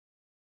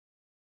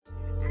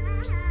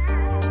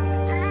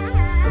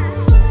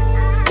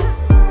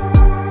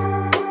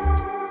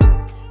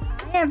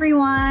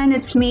everyone,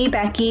 it's me,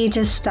 Becky,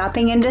 just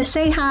stopping in to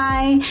say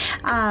hi.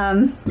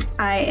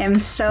 I am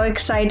so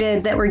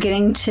excited that we're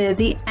getting to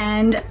the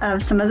end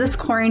of some of this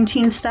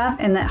quarantine stuff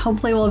and that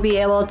hopefully we'll be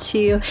able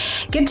to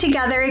get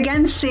together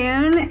again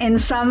soon in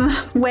some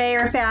way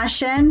or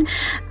fashion.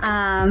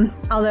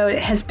 Although it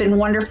has been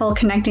wonderful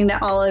connecting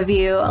to all of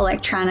you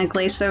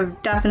electronically, so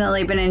I've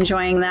definitely been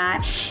enjoying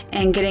that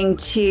and getting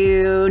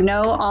to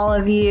know all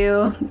of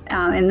you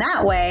in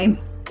that way.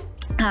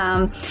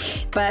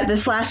 But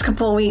this last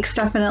couple of weeks,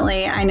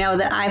 definitely, I know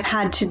that I've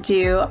had to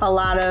do a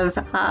lot of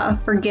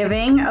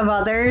forgiving of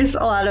others,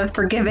 a lot of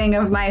forgiving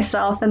of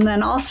myself, and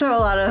then also a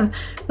lot of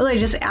really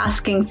just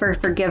asking for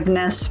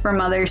forgiveness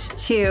from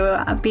others too.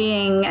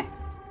 Being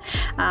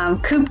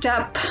cooped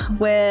up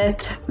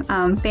with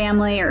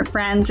family or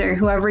friends or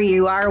whoever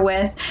you are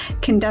with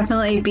can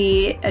definitely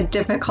be a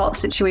difficult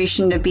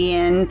situation to be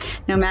in.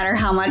 No matter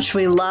how much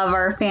we love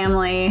our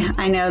family,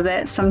 I know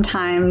that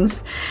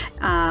sometimes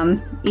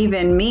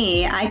even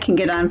me, I can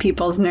get on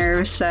people's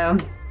nerves. So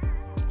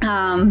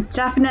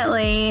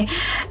definitely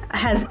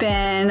has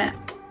been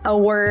a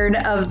word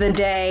of the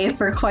day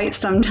for quite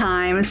some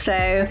time.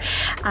 So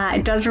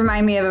it does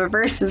remind me of a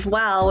verse as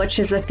well, which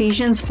is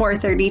Ephesians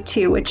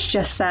 4:32, which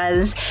just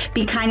says,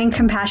 "Be kind and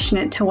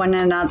compassionate to one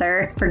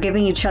another,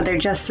 forgiving each other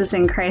just as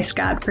in Christ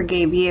God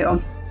forgave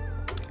you."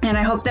 And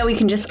I hope that we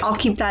can just all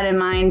keep that in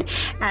mind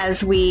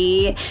as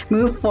we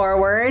move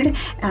forward,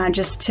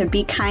 just to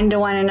be kind to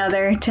one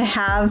another, to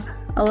have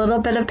a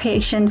little bit of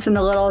patience and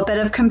a little bit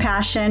of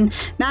compassion,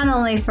 not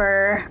only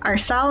for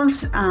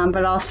ourselves,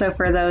 but also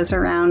for those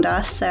around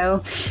us.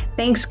 So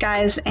thanks,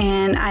 guys,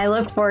 and I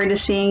look forward to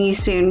seeing you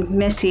soon.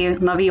 Miss you.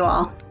 Love you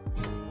all.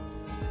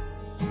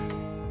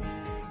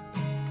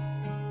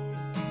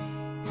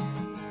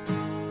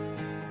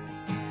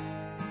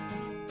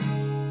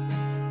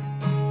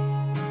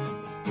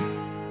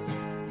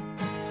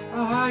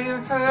 Are you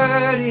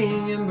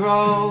hurting and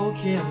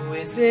broken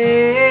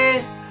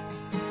within?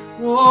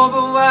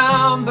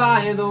 Overwhelmed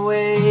by the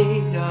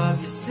weight of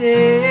your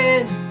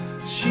sin,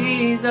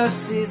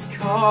 Jesus is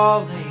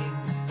calling.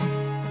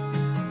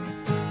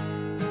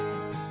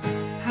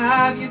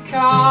 Have you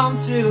come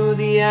to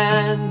the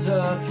end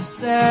of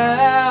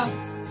yourself?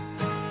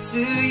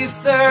 Do you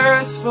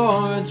thirst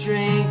for a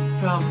drink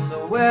from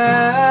the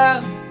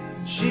well?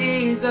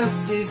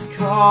 Jesus is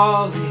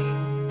calling.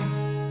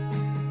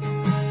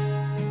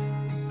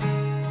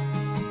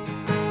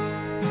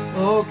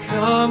 Oh,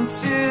 come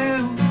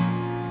to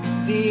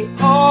the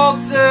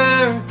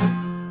altar.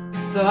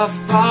 The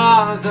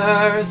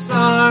Father's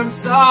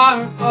arms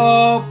are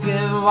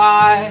open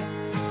wide.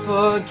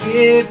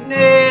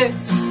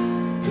 Forgiveness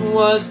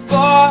was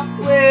bought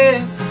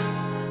with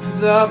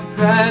the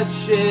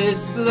precious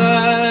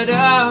blood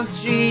of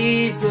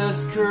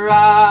Jesus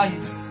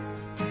Christ.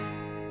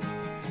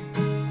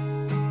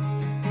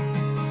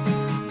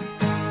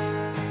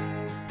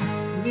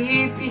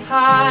 Leave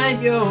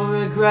behind your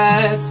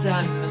regrets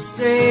and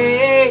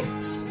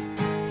mistakes.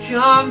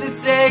 Come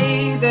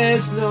today,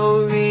 there's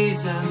no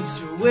reason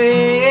to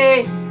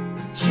wait.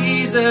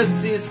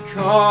 Jesus is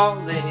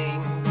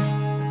calling.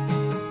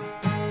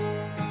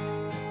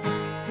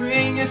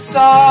 Bring your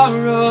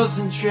sorrows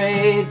and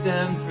trade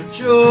them for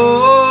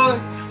joy.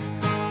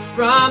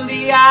 From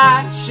the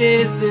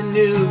ashes a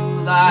new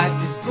life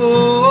is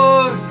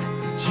born.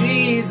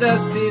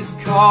 Jesus is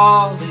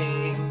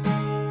calling.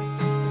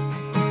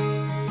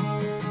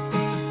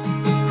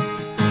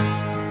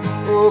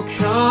 Oh,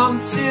 come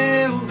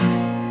to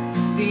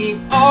the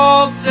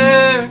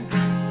altar.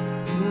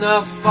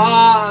 The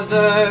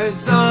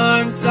Father's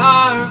arms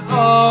are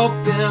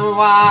open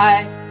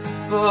wide.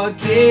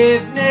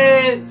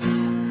 Forgiveness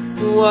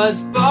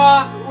was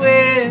bought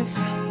with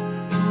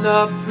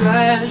the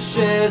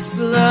precious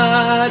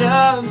blood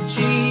of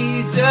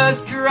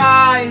Jesus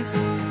Christ.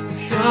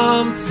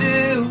 Come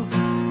to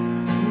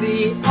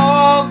the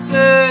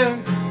altar.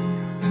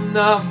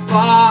 The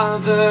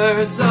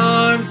Father's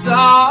arms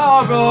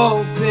are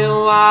open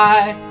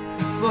wide.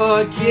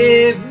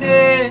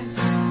 Forgiveness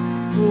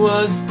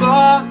was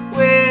bought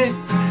with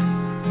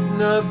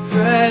the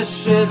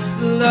precious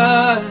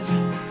blood.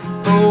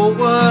 Oh,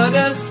 what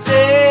a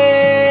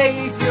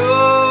Savior!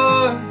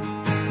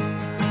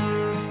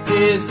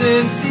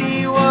 Isn't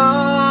He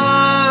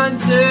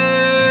wonderful?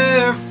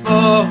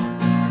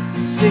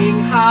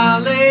 Sing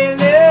hallelujah!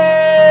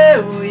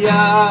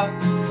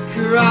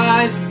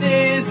 Christ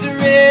is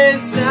risen.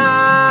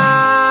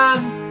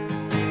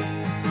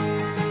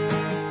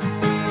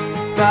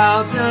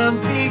 Bow down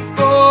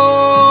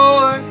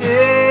before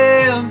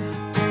Him,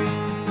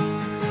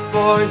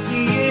 for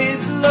He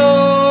is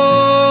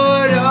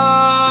Lord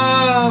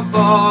of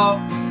all.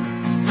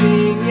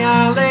 Sing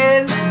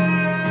hallelujah,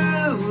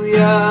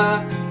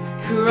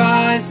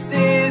 Christ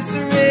is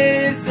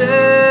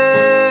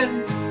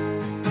risen.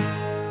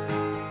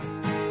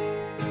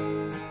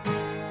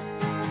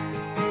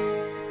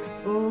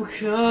 Oh,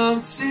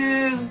 come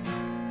to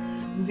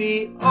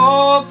the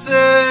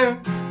altar.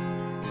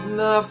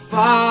 The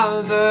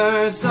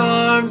Father's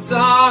arms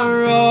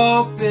are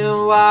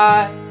open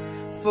wide.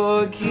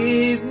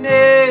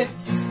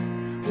 Forgiveness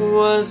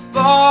was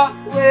bought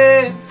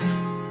with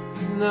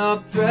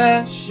the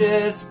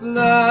precious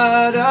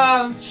blood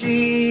of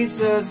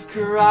Jesus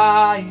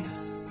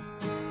Christ.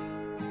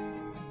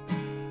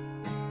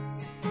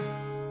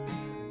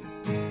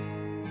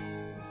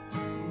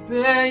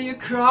 Bear your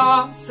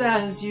cross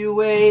as you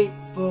wait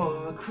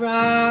for a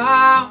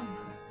crown.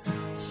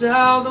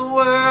 Tell the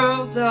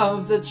world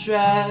of the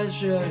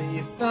treasure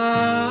you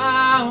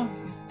found.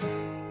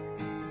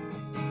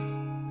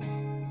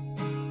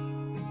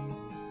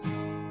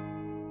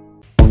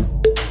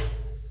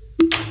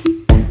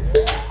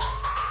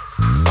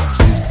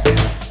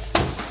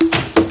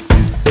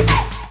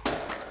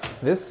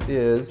 This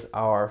is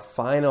our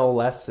final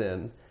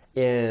lesson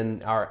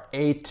in our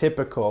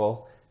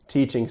Atypical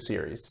teaching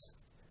series.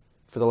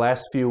 For the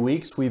last few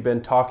weeks, we've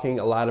been talking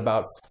a lot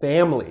about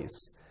families,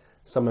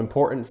 some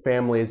important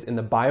families in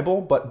the Bible,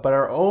 but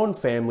our own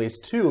families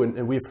too.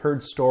 And we've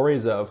heard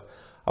stories of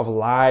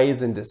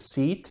lies and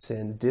deceit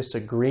and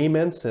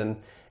disagreements and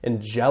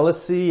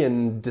jealousy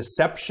and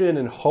deception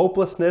and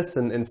hopelessness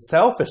and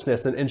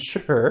selfishness. And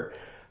sure,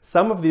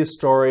 some of these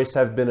stories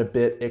have been a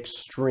bit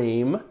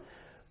extreme,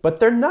 but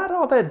they're not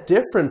all that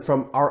different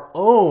from our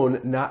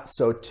own not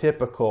so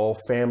typical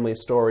family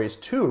stories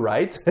too,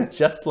 right?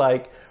 Just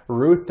like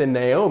Ruth and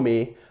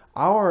Naomi,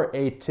 our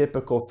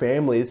atypical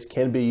families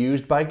can be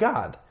used by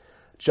God.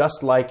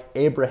 Just like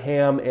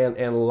Abraham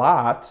and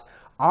Lot,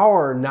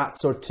 our not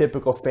so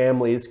typical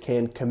families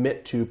can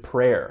commit to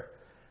prayer.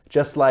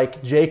 Just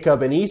like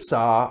Jacob and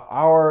Esau,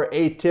 our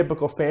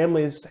atypical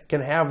families can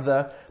have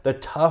the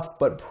tough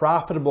but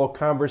profitable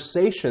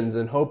conversations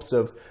in hopes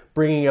of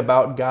bringing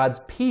about God's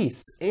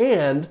peace.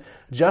 And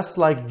just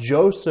like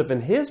Joseph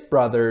and his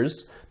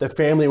brothers, the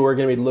family we're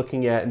going to be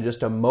looking at in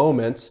just a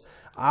moment,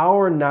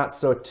 our not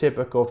so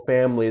typical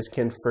families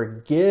can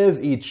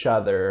forgive each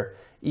other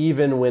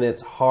even when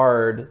it's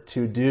hard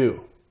to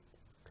do.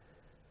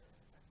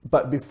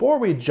 But before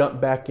we jump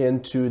back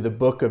into the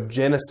book of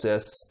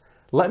Genesis,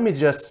 let me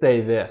just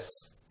say this.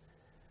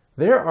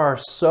 There are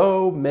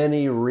so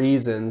many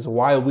reasons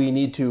why we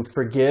need to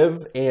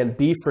forgive and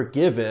be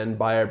forgiven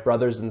by our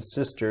brothers and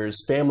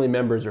sisters, family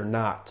members or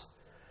not.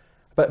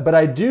 But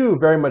I do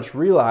very much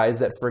realize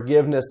that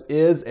forgiveness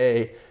is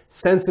a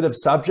sensitive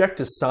subject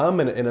to some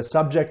and a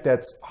subject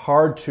that's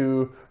hard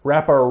to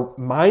wrap our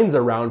minds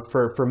around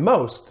for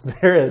most.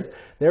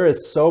 There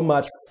is so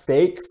much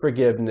fake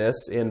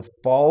forgiveness and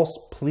false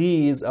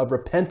pleas of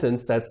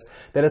repentance that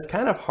it's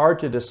kind of hard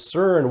to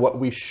discern what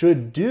we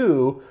should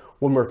do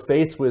when we're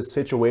faced with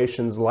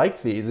situations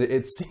like these.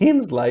 It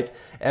seems like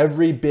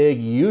every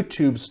big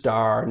YouTube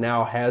star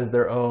now has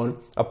their own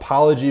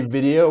apology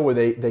video where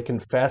they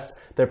confess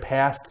their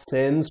past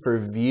sins for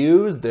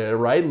views. They're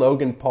right,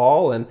 Logan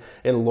Paul and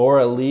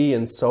Laura Lee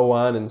and so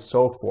on and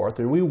so forth.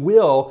 And we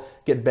will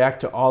get back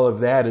to all of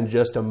that in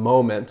just a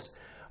moment.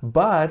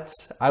 But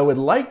I would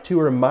like to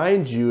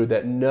remind you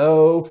that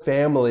no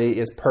family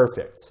is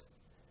perfect.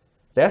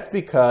 That's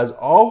because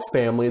all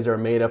families are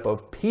made up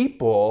of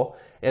people,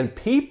 and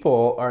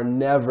people are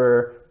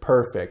never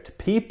perfect.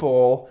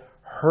 People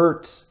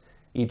hurt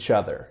each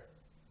other.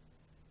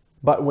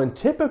 But when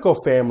typical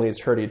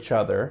families hurt each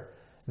other,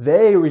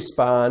 they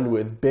respond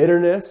with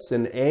bitterness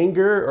and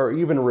anger or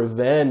even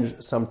revenge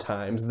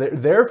sometimes.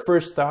 Their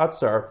first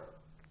thoughts are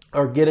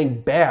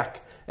getting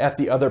back at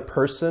the other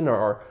person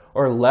or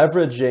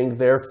leveraging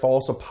their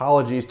false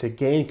apologies to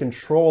gain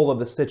control of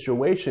the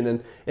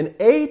situation. And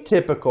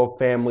atypical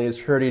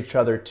families hurt each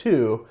other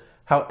too.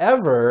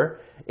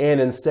 However, and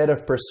instead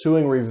of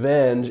pursuing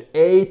revenge,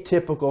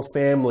 atypical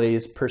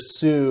families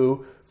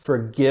pursue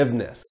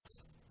forgiveness.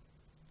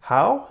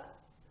 How?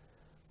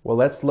 Well,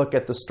 let's look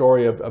at the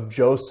story of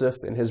Joseph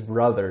and his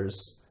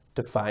brothers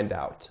to find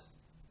out.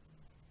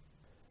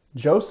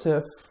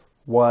 Joseph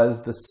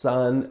was the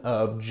son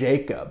of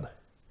Jacob.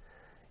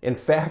 In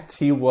fact,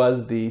 he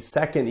was the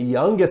second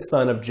youngest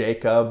son of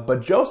Jacob,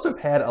 but Joseph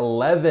had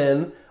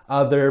 11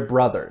 other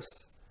brothers.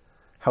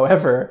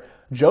 However,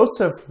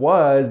 Joseph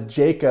was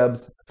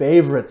Jacob's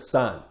favorite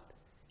son,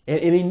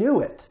 and he knew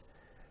it.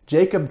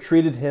 Jacob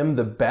treated him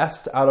the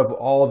best out of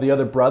all the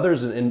other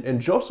brothers,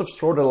 and Joseph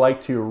sort of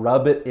liked to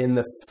rub it in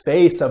the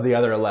face of the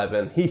other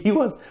 11. He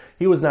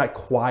was not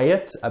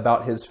quiet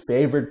about his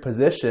favored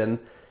position,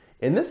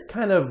 and this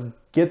kind of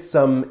gets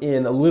him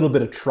in a little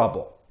bit of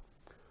trouble.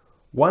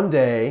 One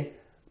day,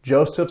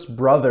 Joseph's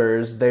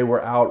brothers, they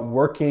were out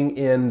working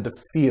in the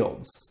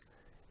fields.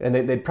 And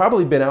they'd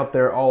probably been out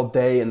there all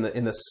day in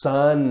the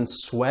sun,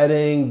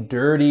 sweating,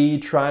 dirty,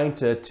 trying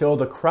to till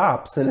the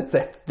crops. And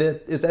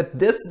it's at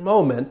this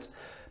moment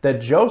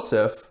that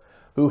Joseph,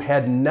 who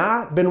had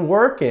not been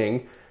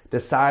working,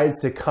 decides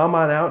to come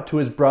on out to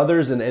his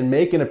brothers and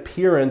make an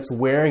appearance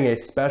wearing a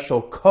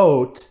special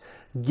coat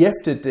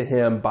gifted to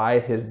him by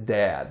his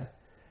dad.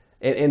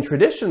 And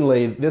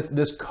traditionally,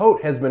 this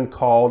coat has been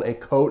called a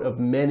coat of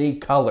many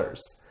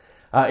colors.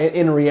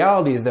 In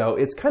reality, though,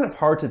 it's kind of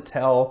hard to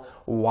tell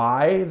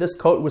why this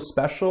coat was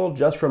special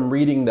just from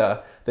reading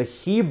the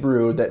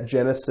Hebrew that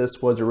Genesis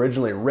was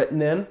originally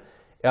written in.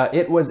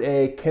 It was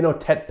a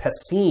kenotet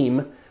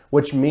pasim,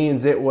 which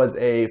means it was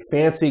a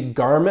fancy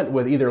garment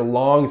with either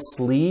long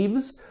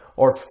sleeves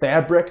or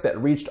fabric that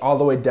reached all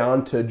the way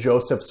down to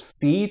Joseph's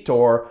feet,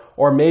 or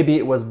maybe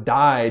it was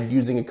dyed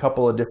using a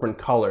couple of different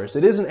colors.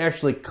 It isn't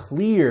actually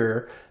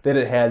clear that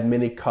it had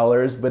many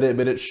colors, but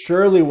it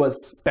surely was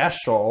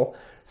special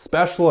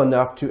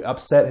enough to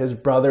upset his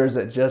brothers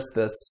at just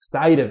the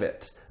sight of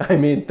it. I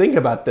mean, think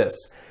about this.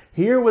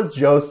 Here was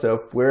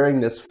Joseph wearing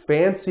this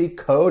fancy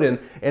coat,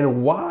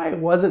 and why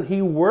wasn't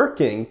he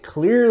working?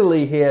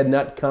 Clearly he had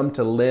not come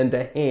to lend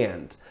a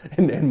hand.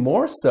 And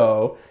more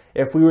so,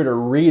 if we were to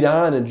read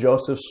on in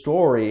Joseph's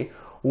story,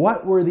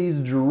 what were these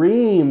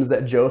dreams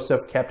that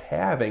Joseph kept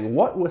having?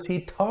 What was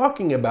he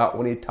talking about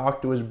when he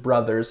talked to his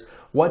brothers?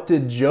 What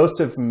did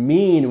Joseph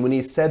mean when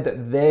he said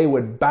that they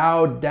would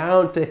bow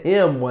down to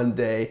him one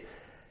day?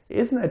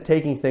 Isn't that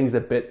taking things a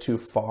bit too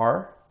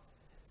far?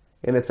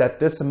 And it's at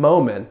this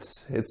moment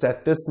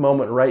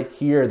right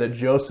here that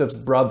Joseph's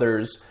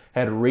brothers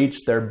had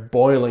reached their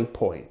boiling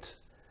point.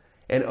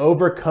 And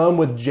overcome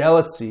with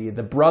jealousy,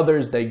 the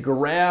brothers, they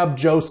grab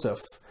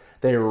Joseph.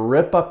 They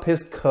rip up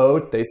his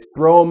coat, they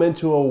throw him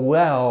into a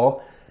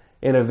well,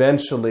 and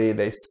eventually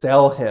they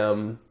sell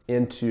him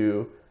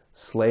into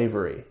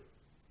slavery.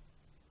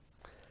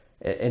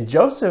 And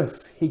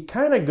Joseph, he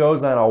kind of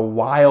goes on a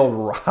wild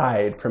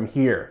ride from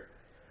here.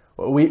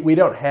 We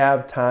don't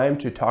have time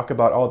to talk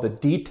about all the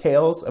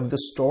details of the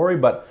story,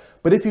 but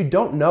if you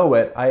don't know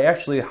it, I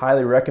actually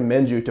highly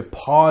recommend you to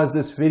pause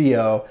this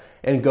video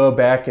and go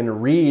back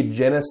and read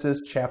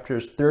Genesis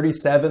chapters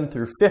 37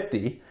 through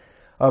 50.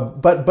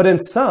 But in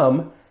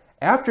sum,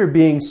 after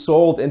being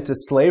sold into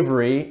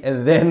slavery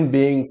and then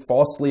being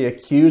falsely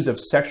accused of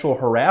sexual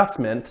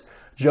harassment,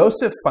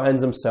 Joseph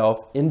finds himself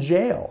in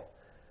jail.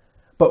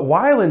 But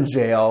while in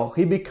jail,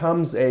 he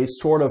becomes a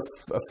sort of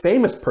a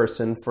famous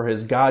person for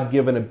his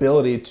God-given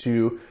ability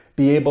to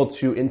be able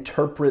to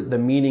interpret the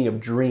meaning of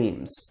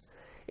dreams.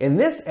 And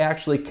this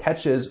actually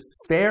catches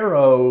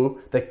Pharaoh,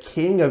 the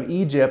king of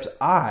Egypt's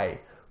eye,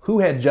 who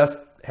had just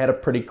had a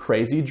pretty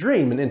crazy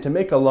dream. And to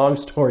make a long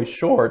story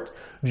short,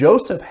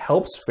 Joseph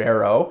helps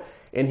Pharaoh,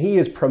 and he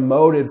is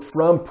promoted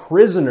from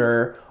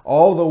prisoner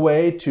all the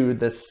way to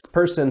this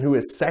person who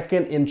is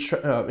second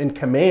in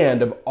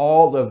command of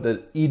all of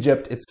the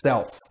Egypt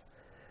itself.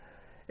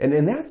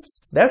 And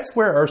that's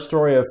where our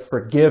story of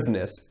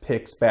forgiveness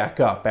picks back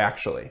up,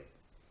 actually.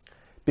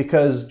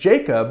 Because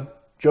Jacob,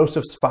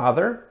 Joseph's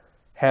father,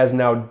 has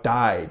now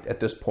died at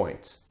this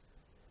point.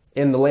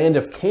 In the land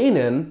of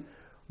Canaan,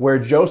 where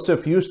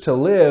Joseph used to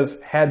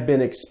live, had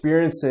been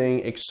experiencing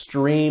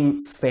extreme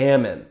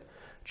famine.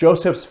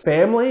 Joseph's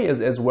family,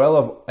 as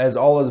well as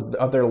all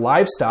of their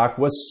livestock,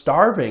 was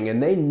starving,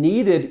 and they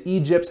needed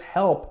Egypt's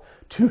help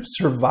to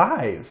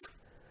survive.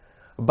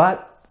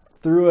 But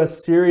through a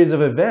series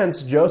of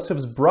events,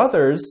 Joseph's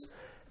brothers,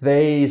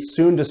 they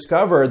soon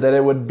discovered that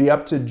it would be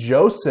up to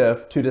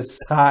Joseph to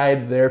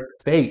decide their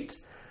fate.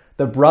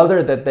 The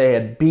brother that they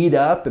had beat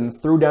up and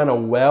threw down a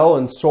well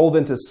and sold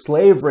into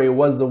slavery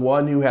was the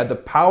one who had the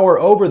power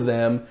over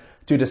them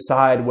to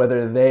decide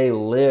whether they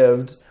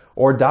lived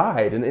or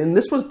died. And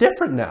this was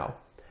different now.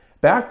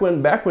 Back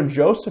when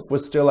Joseph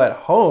was still at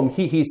home,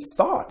 he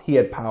thought he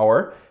had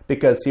power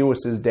because he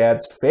was his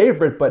dad's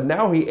favorite, but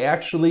now he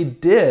actually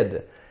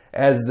did.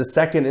 As the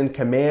second in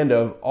command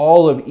of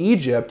all of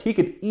Egypt, he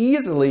could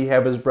easily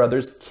have his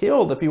brothers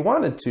killed if he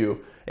wanted to,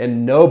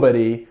 and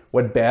nobody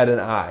would bat an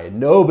eye.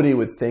 Nobody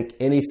would think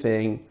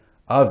anything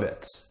of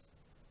it.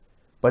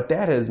 But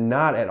that is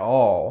not at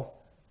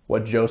all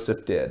what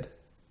Joseph did.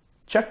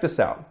 Check this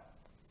out.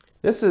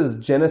 This is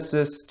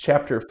Genesis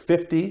chapter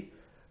 50,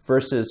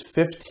 verses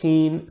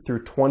 15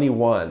 through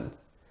 21.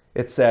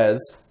 It says,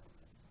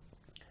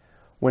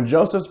 "When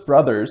Joseph's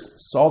brothers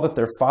saw that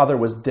their father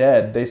was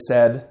dead, they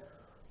said,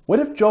 'What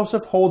if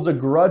Joseph holds a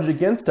grudge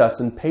against us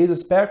and pays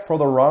us back for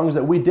the wrongs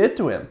that we did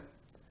to him?'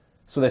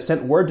 So they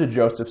sent word to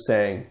Joseph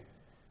saying,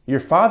 'Your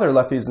father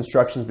left these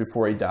instructions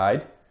before he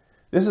died.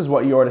 This is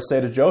what you are to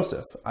say to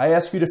Joseph. I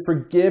ask you to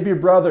forgive your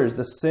brothers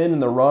the sin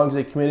and the wrongs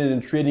they committed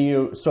in treating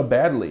you so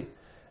badly.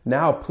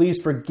 Now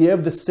please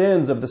forgive the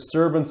sins of the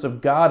servants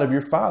of God of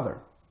your father.'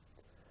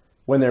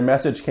 When their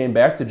message came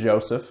back to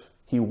Joseph,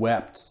 he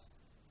wept.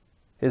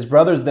 His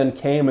brothers then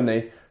came and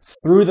they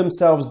threw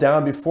themselves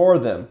down before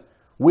them.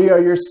 'We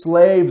are your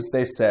slaves,'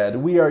 they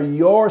said. 'We are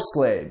your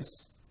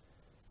slaves.'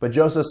 But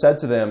Joseph said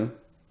to them,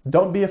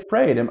 'Don't be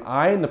afraid. Am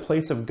I in the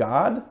place of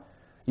God?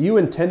 You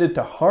intended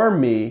to harm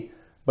me,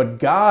 but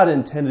God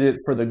intended it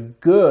for the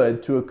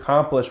good to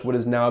accomplish what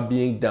is now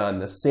being done,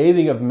 the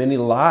saving of many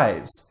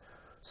lives.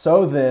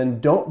 So then,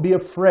 don't be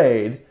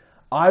afraid.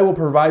 I will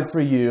provide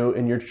for you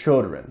and your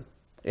children.'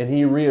 And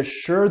he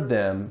reassured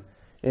them,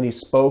 and he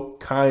spoke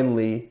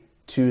kindly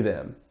to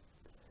them."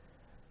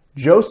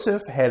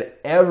 Joseph had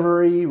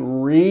every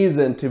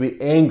reason to be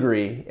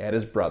angry at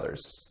his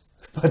brothers.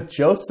 But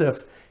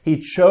Joseph, he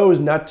chose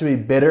not to be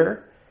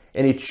bitter,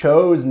 and he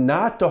chose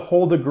not to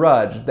hold a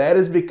grudge. That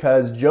is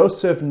because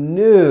Joseph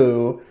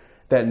knew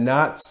that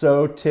not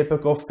so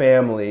typical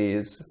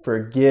families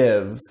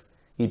forgive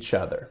each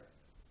other.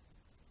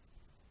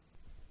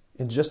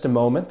 In just a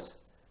moment,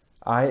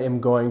 I am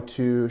going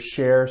to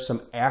share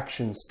some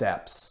action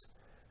steps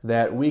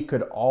that we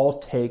could all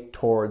take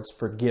towards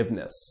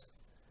forgiveness.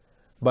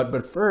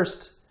 But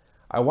first,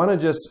 I want to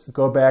just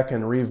go back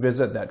and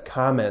revisit that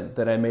comment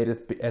that I made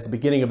at the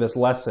beginning of this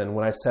lesson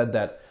when I said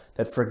that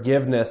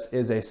forgiveness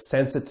is a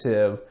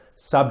sensitive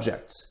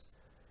subject.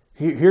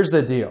 Here's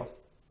the deal.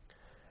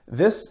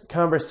 This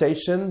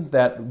conversation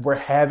that we're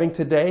having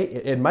today,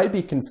 it might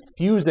be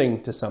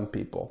confusing to some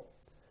people.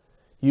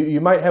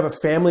 You might have a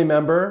family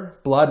member,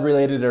 blood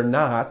related or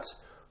not,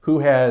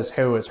 who has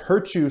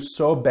hurt you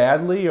so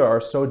badly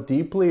or so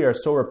deeply or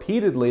so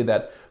repeatedly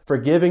that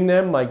forgiving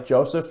them like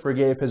Joseph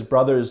forgave his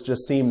brothers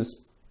just seems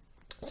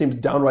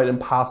downright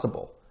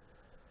impossible.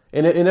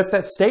 And if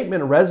that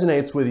statement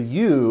resonates with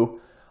you,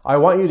 I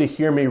want you to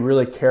hear me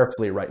really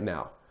carefully right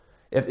now.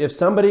 If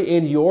somebody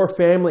in your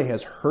family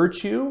has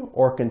hurt you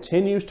or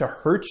continues to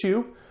hurt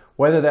you,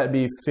 whether that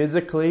be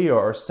physically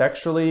or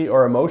sexually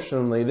or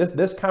emotionally,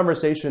 this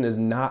conversation is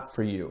not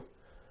for you.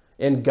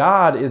 And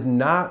God is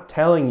not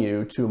telling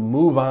you to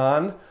move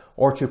on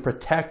or to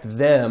protect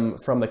them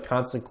from the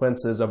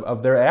consequences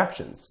of their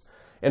actions.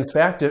 In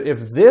fact,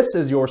 if this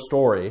is your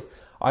story,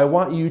 I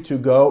want you to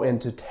go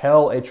and to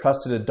tell a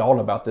trusted adult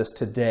about this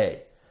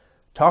today.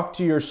 Talk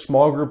to your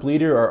small group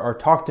leader or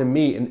talk to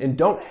me and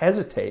don't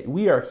hesitate.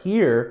 We are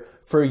here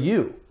for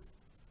you.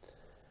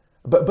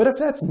 But if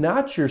that's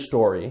not your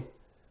story,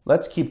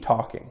 let's keep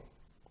talking.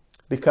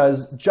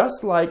 Because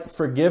just like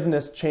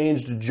forgiveness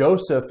changed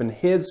Joseph and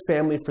his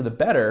family for the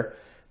better,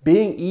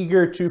 being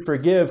eager to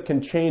forgive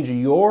can change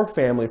your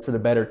family for the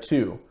better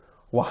too.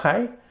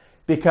 Why?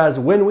 Because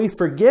when we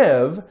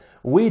forgive,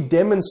 we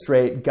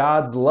demonstrate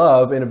God's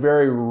love in a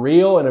very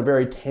real and a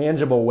very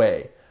tangible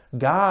way.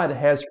 God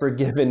has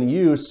forgiven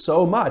you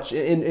so much.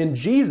 In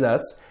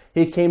Jesus,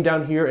 He came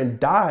down here and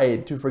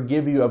died to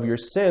forgive you of your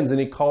sins, and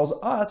He calls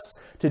us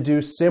to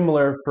do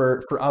similar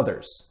for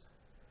others.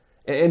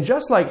 And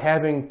just like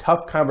having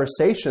tough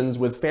conversations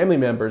with family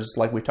members,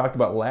 like we talked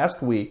about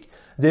last week,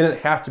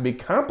 didn't have to be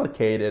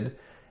complicated,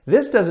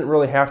 this doesn't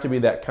really have to be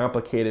that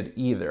complicated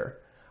either.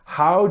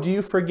 How do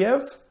you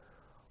forgive?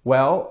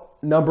 Well,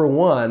 number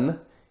one,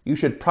 you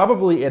should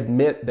probably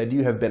admit that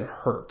you have been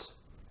hurt.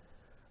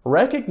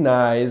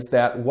 Recognize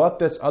that what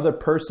this other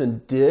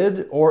person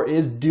did or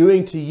is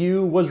doing to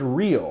you was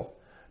real.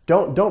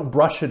 Don't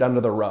brush it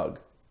under the rug.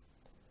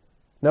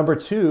 Number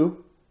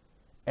two,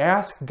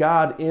 ask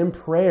God in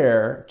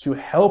prayer to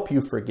help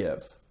you forgive.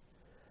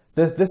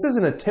 This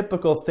isn't a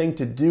typical thing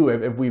to do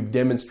if we've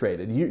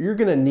demonstrated. You're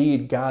going to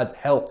need God's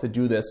help to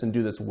do this and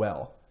do this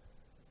well.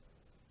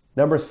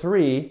 Number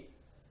three,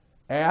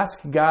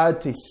 ask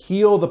God to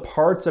heal the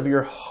parts of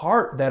your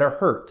heart that are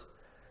hurt.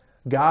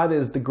 God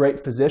is the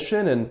great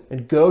physician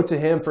and go to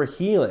Him for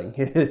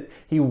healing.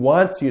 He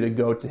wants you to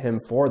go to Him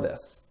for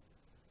this.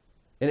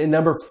 And in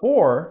number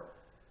four,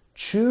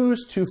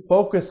 choose to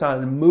focus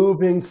on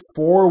moving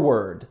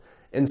forward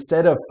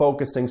instead of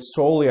focusing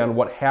solely on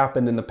what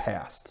happened in the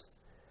past.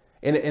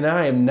 And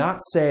I am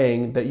not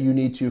saying that you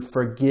need to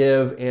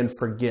forgive and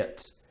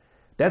forget.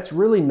 That's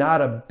really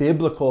not a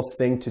biblical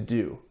thing to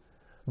do.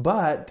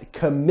 But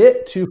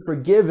commit to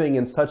forgiving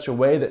in such a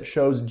way that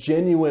shows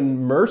genuine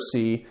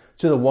mercy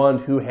to the one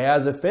who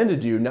has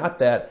offended you, not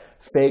that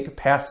fake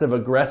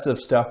passive-aggressive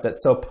stuff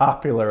that's so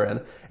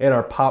popular in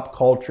our pop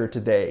culture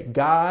today.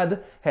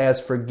 God has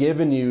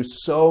forgiven you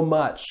so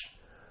much.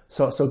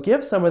 So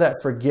give some of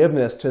that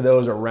forgiveness to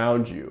those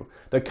around you.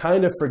 The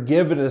kind of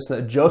forgiveness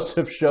that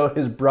Joseph showed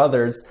his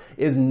brothers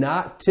is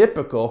not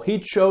typical. He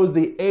chose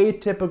the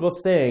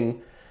atypical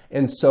thing,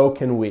 and so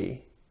can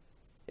we.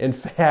 In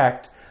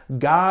fact,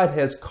 God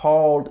has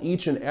called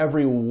each and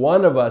every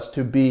one of us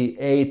to be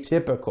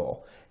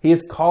atypical. He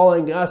is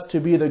calling us to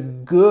be the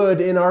good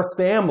in our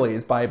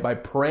families by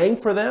praying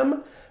for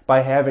them,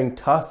 by having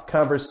tough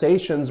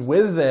conversations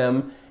with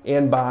them,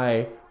 and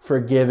by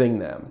forgiving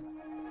them.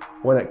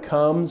 When it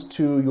comes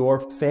to your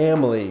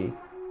family,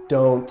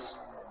 don't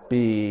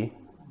be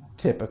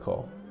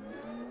typical.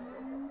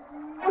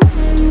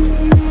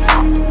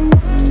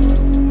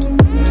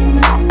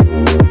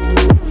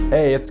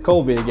 Hey, it's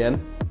Colby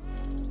again.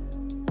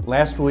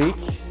 Last week,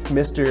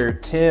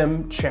 Mr.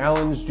 Tim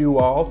challenged you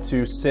all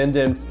to send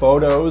in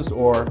photos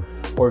or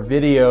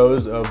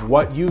videos of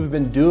what you've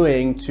been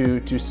doing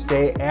to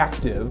stay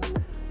active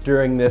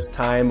during this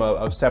time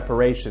of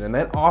separation. And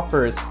that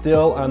offer is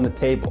still on the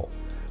table.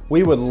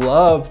 We would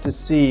love to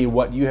see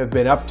what you have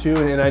been up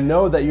to, and I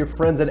know that your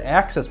friends at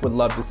Access would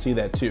love to see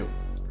that too.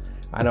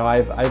 I know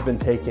I've been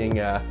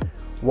taking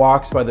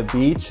walks by the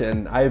beach,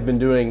 and I've been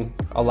doing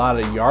a lot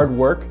of yard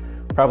work.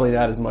 Probably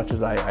not as much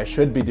as I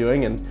should be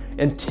doing.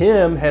 And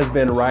Tim has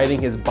been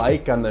riding his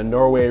bike on the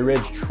Norway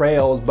Ridge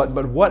trails, but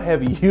what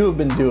have you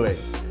been doing?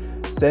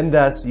 Send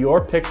us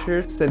your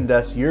pictures, send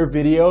us your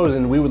videos,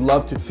 and we would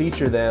love to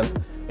feature them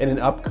in an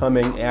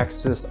upcoming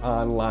Access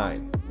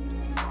Online.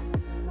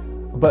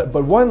 But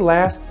one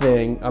last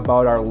thing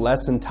about our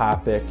lesson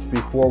topic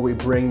before we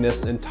bring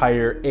this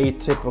entire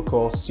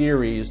Atypical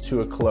series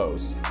to a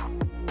close.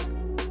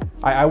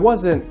 I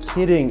wasn't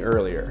kidding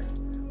earlier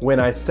when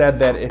I said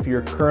that if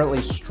you're currently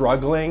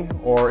struggling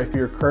or if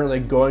you're currently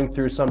going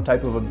through some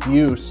type of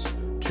abuse,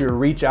 to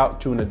reach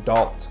out to an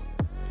adult.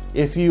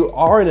 If you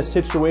are in a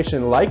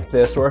situation like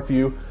this, or if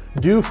you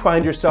do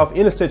find yourself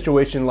in a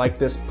situation like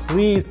this,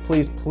 please,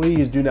 please,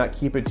 please do not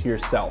keep it to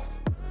yourself.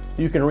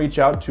 You can reach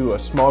out to a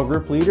small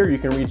group leader, you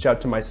can reach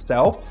out to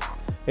myself,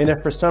 and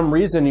if for some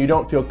reason you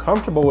don't feel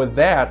comfortable with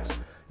that,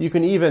 you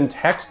can even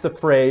text the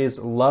phrase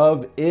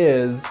 "love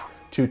is"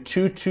 to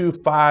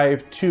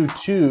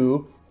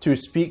 22522 to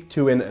speak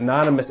to an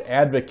anonymous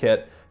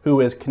advocate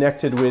who is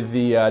connected with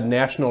the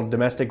National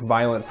Domestic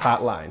Violence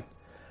Hotline.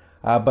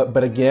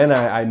 But again,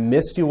 I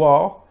miss you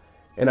all,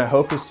 and I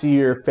hope to see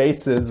your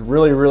faces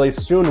really, really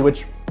soon,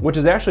 which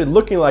is actually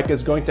looking like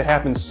it's going to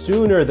happen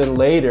sooner than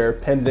later,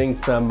 pending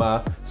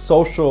some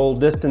social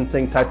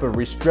distancing type of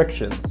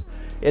restrictions.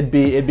 It'd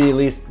be at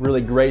least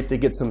really great to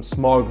get some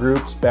small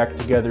groups back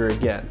together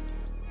again.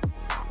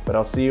 But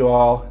I'll see you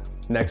all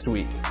next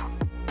week.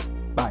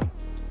 Bye.